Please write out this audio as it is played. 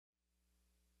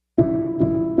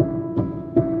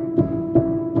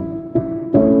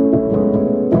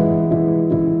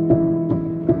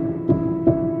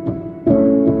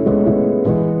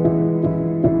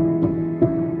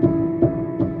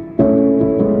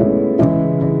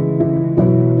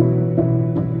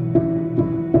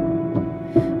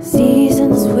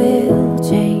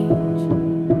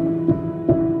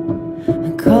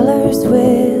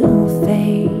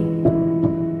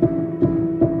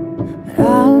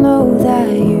know that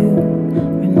you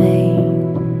remain.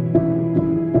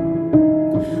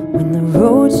 When the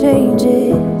road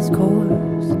changes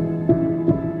course,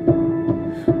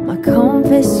 my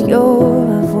compass,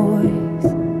 your voice,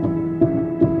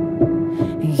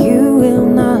 and you will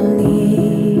not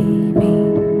lead me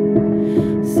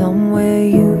somewhere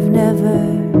you've never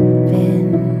been.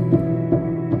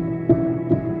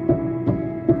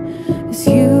 'Cause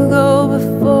you go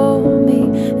before me,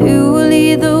 you will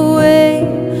lead the way.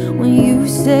 When you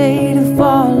say to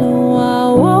follow, I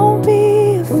won't be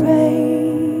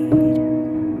afraid.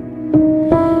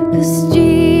 'Cause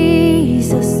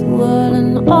Jesus, what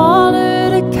an honor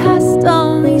to cast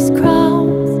on these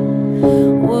crowns.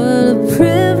 What a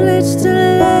privilege to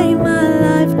lay my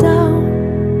life down.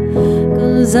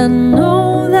 'Cause I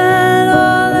know that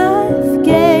all I've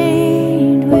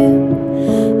gained will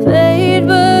fade,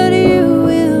 but you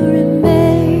will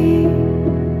remain.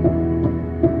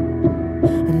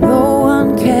 And no one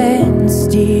can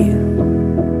steal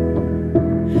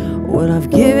what I've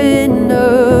given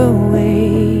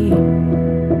away,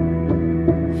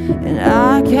 and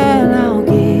I cannot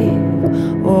give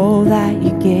all that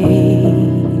you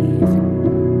gave.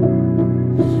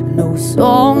 No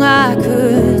song I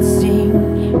could sing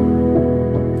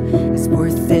is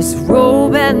worth this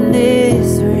robe and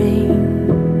this ring,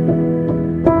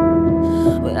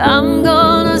 but I'm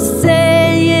gonna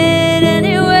say it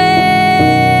anyway.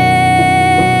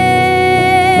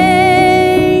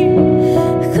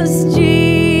 'Cause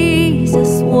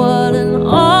Jesus, what an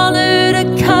honor to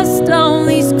cast down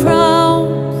these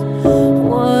crowns.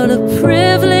 What a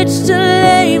privilege to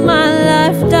lay my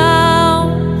life down.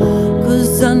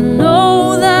 'Cause I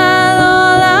know that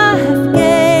all I've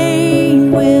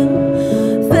gained will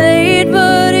fade,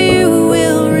 but you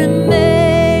will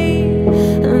remain.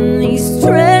 And these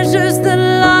treasures that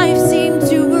life seems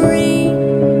to bring,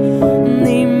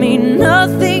 they mean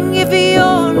nothing if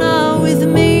you're not with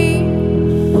me.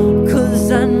 'Cause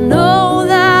I know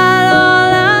that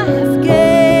all I've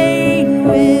gained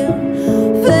will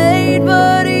fade,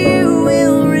 but you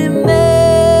will remain.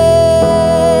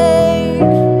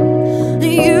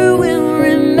 You will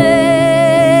remain.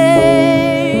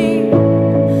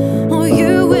 Oh,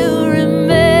 you will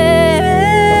remain.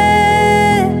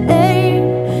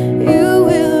 You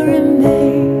will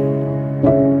remain.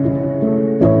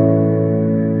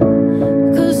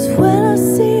 'Cause when I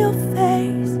see your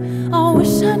face, I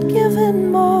wish I'd given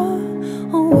more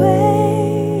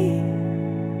away.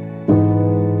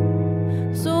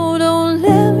 So don't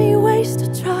let me waste a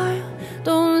trial.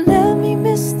 Don't let me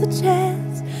miss the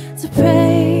chance to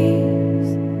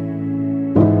praise.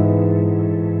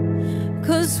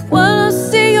 'Cause when I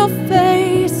see your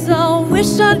face, I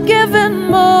wish I'd given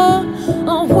more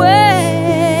away.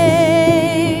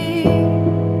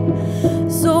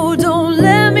 So don't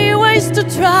let me waste a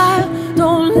trial.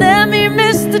 Don't let me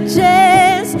miss the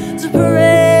chance to praise.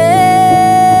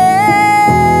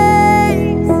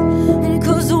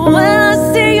 'Cause when I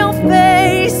see your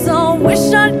face, I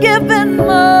wish I'd given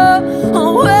more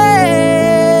away.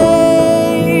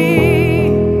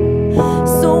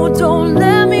 So don't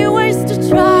let me waste a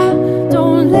trial.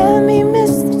 Don't let me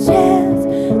miss the chance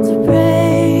to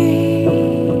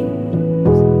praise.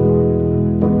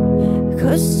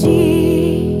 'Cause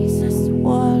Jesus,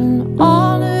 what an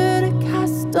honor to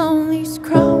cast on these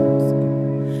crowns.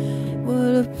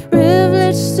 What a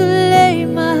privilege to lay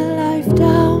my life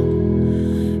down.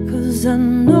 'Cause I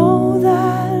know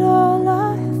that all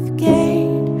I've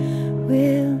gained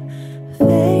will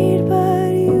fade,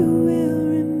 but you will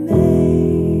remain.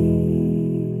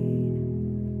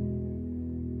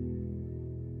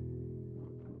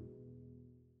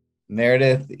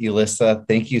 Meredith, Elissa,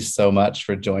 thank you so much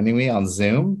for joining me on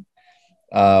Zoom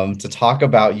to talk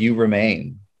about You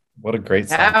Remain. What a great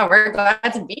song. Yeah, we're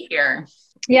glad to be here.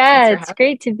 Yeah, Thanks for it's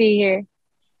great to be here.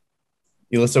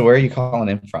 Elissa, where are you calling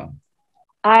in from?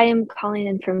 I am calling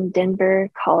in from Denver,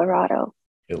 Colorado.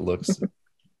 It looks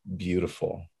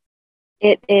beautiful.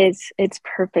 It is. It's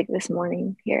perfect this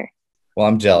morning here. Well,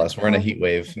 I'm jealous. We're in a heat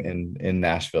wave in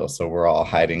Nashville, so we're all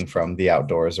hiding from the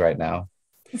outdoors right now.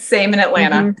 Same in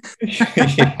Atlanta.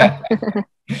 Yeah.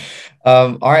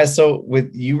 All right. So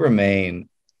with You Remain,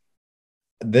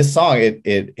 this song,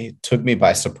 it took me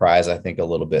by surprise, I think, a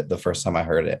little bit the first time I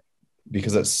heard it,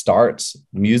 because it starts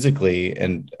musically,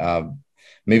 and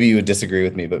maybe you would disagree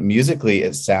with me, but musically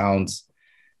it sounds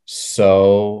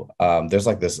so, there's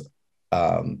like this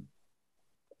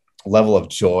level of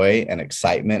joy and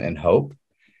excitement and hope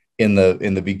in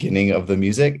the beginning of the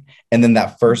music. And then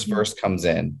that first verse comes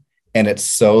in, and it's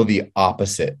so the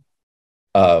opposite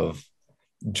of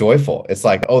joyful. It's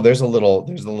like, oh, there's a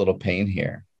little pain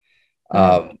here.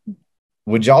 Um,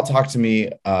 would y'all talk to me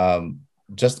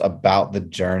just about the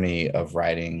journey of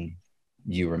writing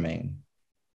You Remain?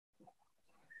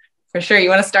 For sure. You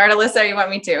want to start, Alyssa, or you want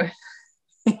me to?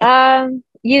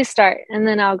 You start and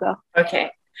then I'll go.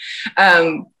 Okay.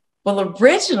 Well,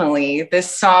 originally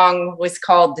this song was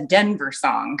called the Denver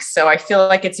song. So I feel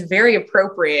like it's very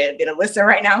appropriate that Alyssa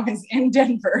right now is in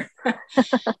Denver.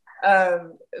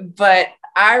 But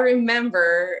I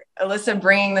remember Alyssa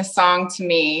bringing the song to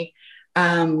me.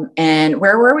 And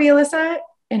where were we, Alyssa?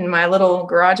 In my little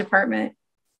garage apartment?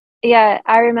 Yeah,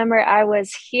 I remember I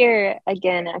was here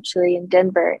again, actually in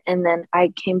Denver. And then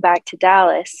I came back to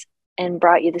Dallas and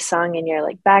brought you the song in your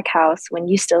like back house when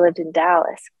you still lived in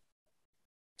Dallas.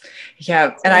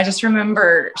 Yeah. And I just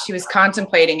remember she was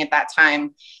contemplating at that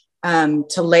time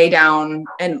to lay down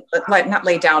and like not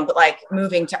lay down, but like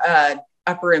moving to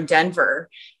upper room Denver,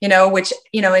 which,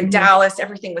 in Dallas,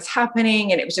 everything was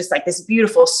happening and it was just like this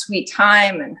beautiful, sweet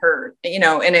time and her,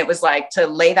 and it was like to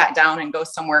lay that down and go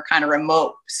somewhere kind of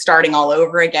remote, starting all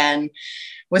over again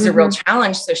was a real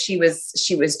challenge. So she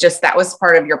was just, that was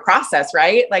part of your process,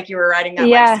 right? Like you were writing that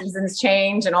like seasons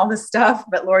change and all this stuff,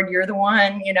 but Lord, you're the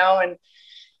one, and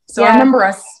so I remember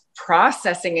us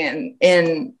processing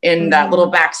in that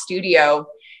little back studio.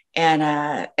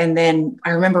 And then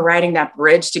I remember writing that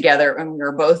bridge together and we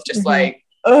were both just like,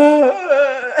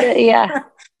 yeah.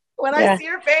 When I see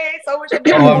your face, I wish I'd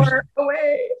get more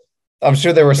away. I'm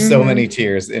sure there were so many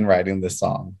tears in writing this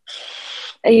song.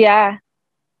 Yeah.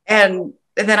 And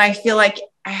then I feel like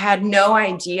I had no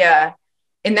idea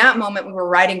in that moment. We were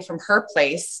writing from her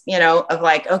place, of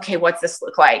like, okay, what's this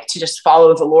look like to just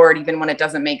follow the Lord, even when it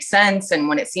doesn't make sense. And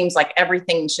when it seems like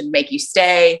everything should make you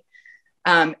stay.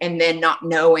 And then not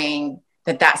knowing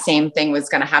that same thing was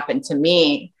going to happen to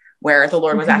me, where the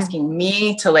Lord was asking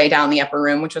me to lay down the upper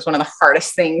room, which was one of the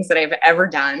hardest things that I've ever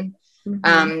done.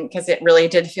 Because it really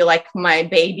did feel like my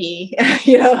baby,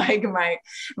 like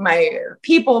my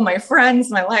people, my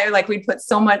friends, my life, like we'd put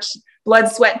so much blood,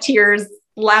 sweat, tears,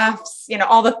 laughs,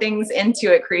 all the things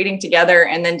into it, creating together.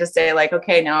 And then to say like,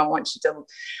 okay, now I want you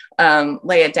to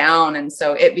lay it down. And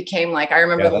so it became like, I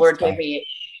remember the Lord gave me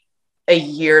a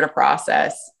year to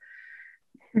process.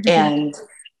 And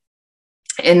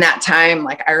in that time,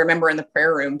 like I remember in the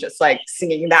prayer room, just like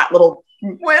singing that little,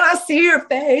 when I see your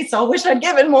face, I wish I'd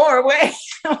given more away.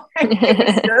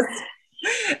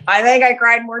 I think I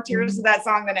cried more tears to that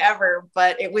song than ever,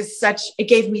 but it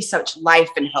gave me such life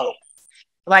and hope.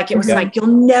 Like it was like, you'll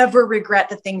never regret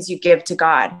the things you give to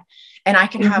God. And I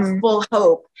can have full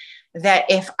hope that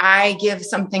if I give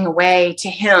something away to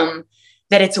him,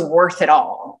 that it's worth it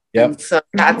all. Yep. And so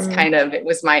that's it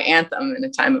was my anthem in a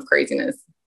time of craziness.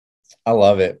 I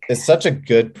love it. It's such a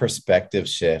good perspective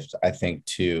shift, I think,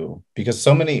 too, because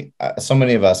so many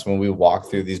of us, when we walk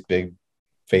through these big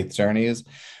faith journeys,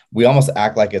 we almost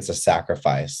act like it's a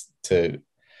sacrifice to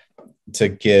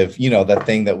give, that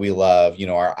thing that we love,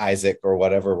 our Isaac or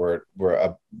whatever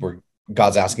we're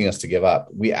God's asking us to give up.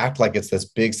 We act like it's this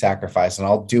big sacrifice and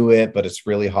I'll do it, but it's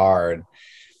really hard.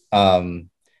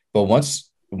 But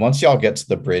once y'all get to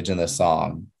the bridge in this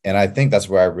song, and I think that's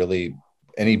where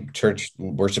any church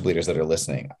worship leaders that are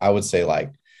listening, I would say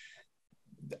like,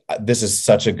 this is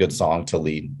such a good song to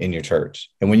lead in your church.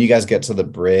 And when you guys get to the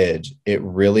bridge, it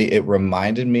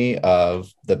reminded me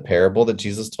of the parable that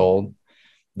Jesus told,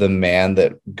 the man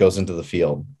that goes into the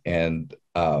field and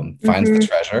finds the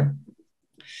treasure.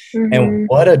 And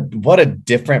what a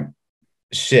different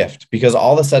shift, because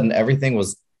all of a sudden everything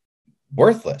was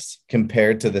worthless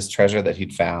compared to this treasure that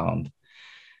he'd found.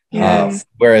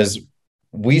 Whereas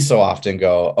we so often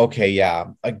go, okay, yeah,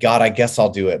 God, I guess I'll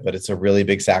do it, but it's a really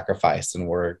big sacrifice. And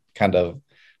we're kind of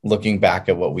looking back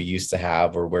at what we used to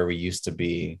have or where we used to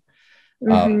be.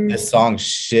 This song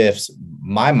shifts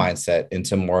my mindset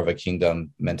into more of a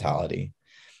kingdom mentality.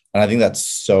 And I think that's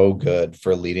so good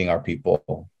for leading our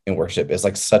people in worship. It's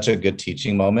like such a good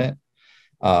teaching moment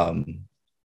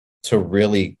to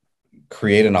really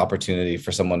create an opportunity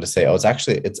for someone to say, oh,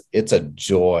 it's a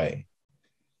joy.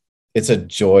 It's a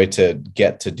joy to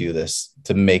get to do this,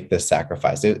 to make this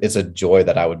sacrifice. It's a joy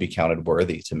that I would be counted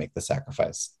worthy to make the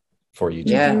sacrifice for you.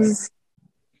 Yes.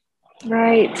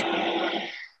 Right.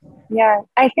 Yeah.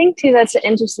 I think too, that's the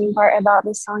interesting part about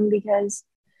this song, because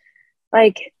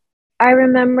like, I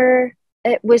remember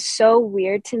it was so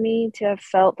weird to me to have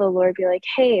felt the Lord be like,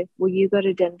 hey, will you go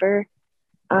to Denver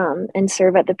and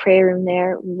serve at the prayer room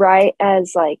there? Right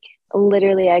as like,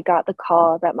 literally I got the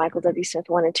call that Michael W. Smith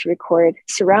wanted to record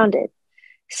Surrounded.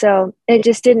 So it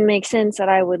just didn't make sense that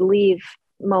I would leave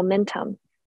momentum,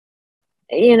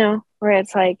 where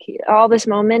it's like all this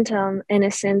momentum in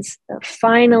a sense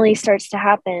finally starts to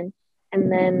happen. And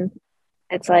then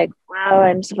it's like, well,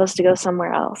 I'm supposed to go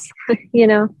somewhere else, you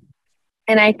know?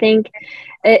 And I think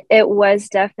it was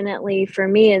definitely for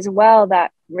me as well,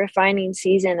 that refining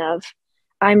season of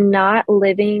I'm not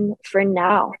living for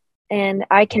now. And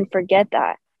I can forget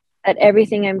that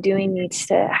everything I'm doing needs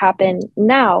to happen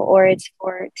now, or it's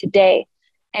for today.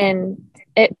 And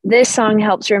this song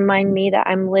helps remind me that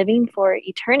I'm living for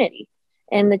eternity.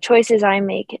 And the choices I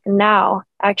make now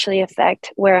actually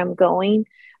affect where I'm going,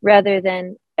 rather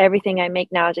than everything I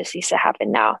make now just needs to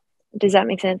happen now. Does that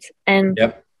make sense? And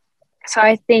Yep. so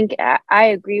I think I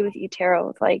agree with you,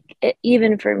 Tara. Like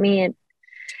even for me,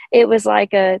 it was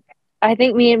like I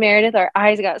think me and Meredith, our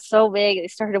eyes got so big, they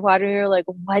started watering. We were like,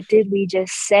 what did we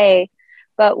just say?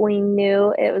 But we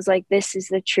knew it was like, this is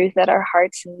the truth that our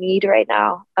hearts need right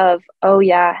now of, oh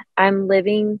yeah, I'm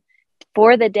living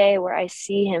for the day where I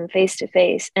see him face to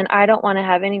face, and I don't want to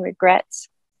have any regrets,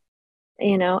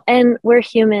 you know. And we're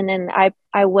human, and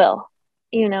I will,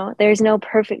 you know, there's no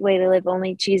perfect way to live.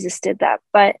 Only Jesus did that.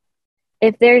 But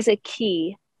if there's a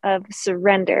key of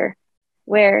surrender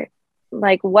where,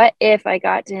 like, what if I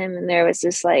got to him and there was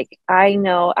this, like, I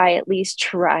know I at least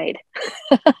tried,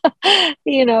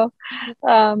 you know?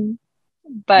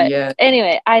 But Yeah.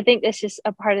 anyway, I think that's just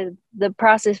a part of the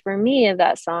process for me of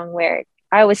that song, where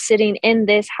I was sitting in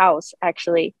this house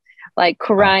actually, like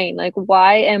crying, like,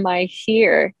 why am I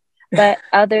here? But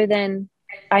other than,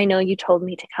 I know you told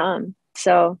me to come.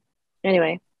 So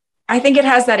anyway. I think it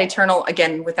has that eternal,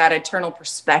 again, with that eternal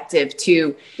perspective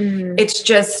too. Mm-hmm. It's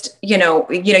just,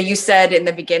 you said in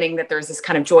the beginning that there's this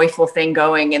kind of joyful thing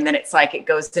going, and then it's like, it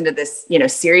goes into this,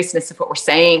 seriousness of what we're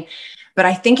saying. But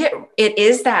I think it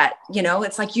is that,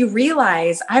 it's like, you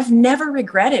realize I've never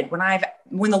regretted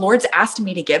when the Lord's asked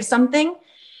me to give something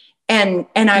and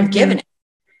I've given it.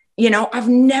 I've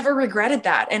never regretted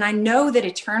that. And I know that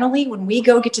eternally, when we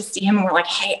go get to see him and we're like,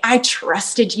 hey, I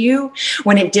trusted you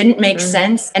when it didn't make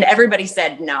sense. And everybody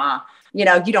said, nah, you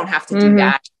don't have to do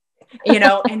that,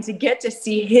 and to get to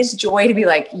see his joy, to be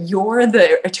like, you're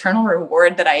the eternal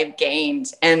reward that I have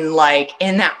gained. And like,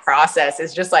 in that process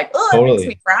is just like, oh, totally. It makes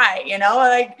me cry,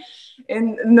 like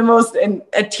in the most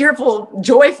tearful,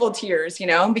 joyful tears,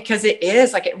 because it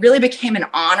is like, it really became an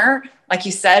honor, like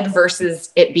you said, versus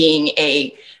it being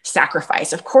a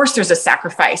sacrifice. Of course there's a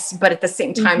sacrifice, but at the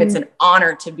same time, it's an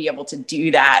honor to be able to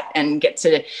do that and get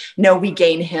to know we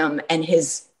gain him and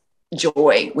his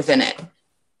joy within it.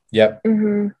 Yep.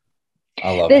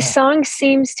 I love this that. song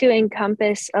seems to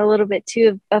encompass a little bit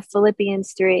too of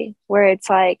Philippians 3, where it's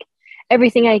like,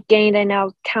 everything I gained, I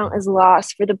now count as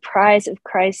loss for the prize of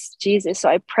Christ Jesus. So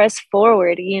I press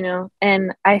forward,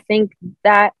 and I think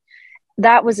that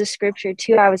was a scripture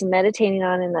too I was meditating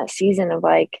on in that season of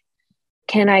like,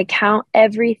 can I count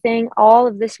everything, all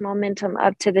of this momentum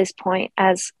up to this point,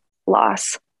 as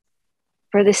loss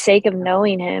for the sake of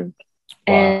knowing him?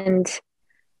 Wow. And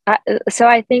so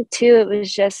I think too, it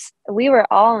was just, we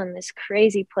were all in this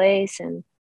crazy place. And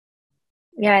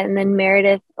yeah, and then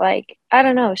Meredith, like, I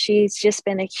don't know, she's just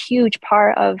been a huge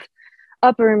part of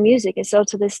Upper Music. And so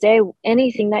to this day,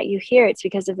 anything that you hear, it's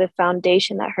because of the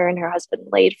foundation that her and her husband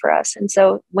laid for us. And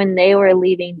so when they were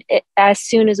leaving, as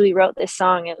soon as we wrote this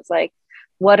song, it was like,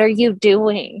 what are you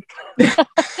doing?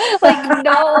 Like,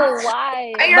 no,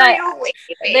 why?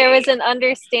 But there was an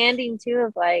understanding too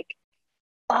of like,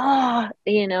 oh,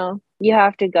 you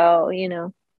have to go,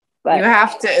 but you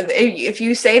have to, if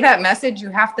you say that message, you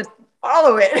have to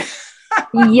follow it.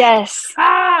 Yes.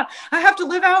 I have to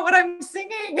live out what I'm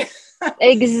singing.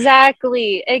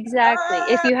 Exactly.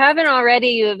 If you haven't already,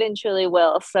 you eventually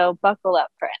will. So buckle up,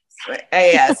 friends.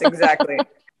 Yes, exactly.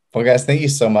 Well, guys, thank you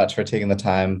so much for taking the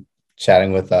time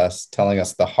chatting with us, telling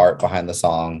us the heart behind the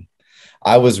song.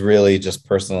 I was really just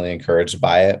personally encouraged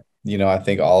by it. I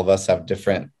think all of us have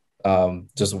different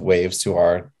just waves to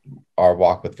our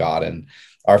walk with God, and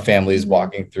our family is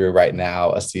walking through right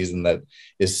now a season that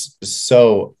is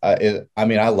so I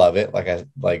love it.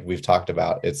 Like we've talked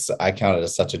about, I count it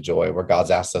as such a joy, where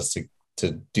God's asked us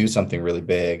to do something really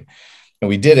big, and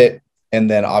we did it. And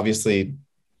then obviously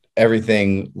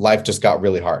life just got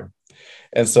really hard.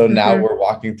 And so now we're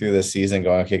walking through this season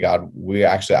going, okay, God,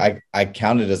 I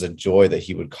count it as a joy that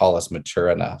he would call us mature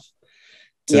enough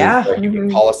where he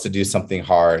would call us to do something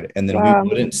hard, and then we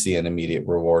wouldn't see an immediate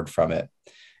reward from it.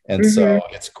 And so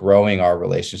it's growing our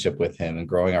relationship with him and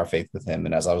growing our faith with him.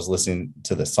 And as I was listening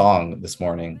to the song this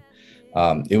morning,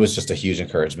 it was just a huge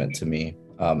encouragement to me.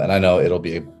 And I know it'll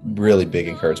be a really big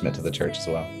encouragement to the church as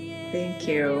well. Thank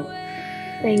you.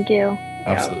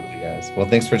 Absolutely, guys. Well,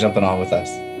 thanks for jumping on with us.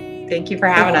 Thank you for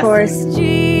having us. Of course.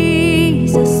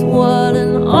 Jesus, what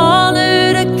an honor.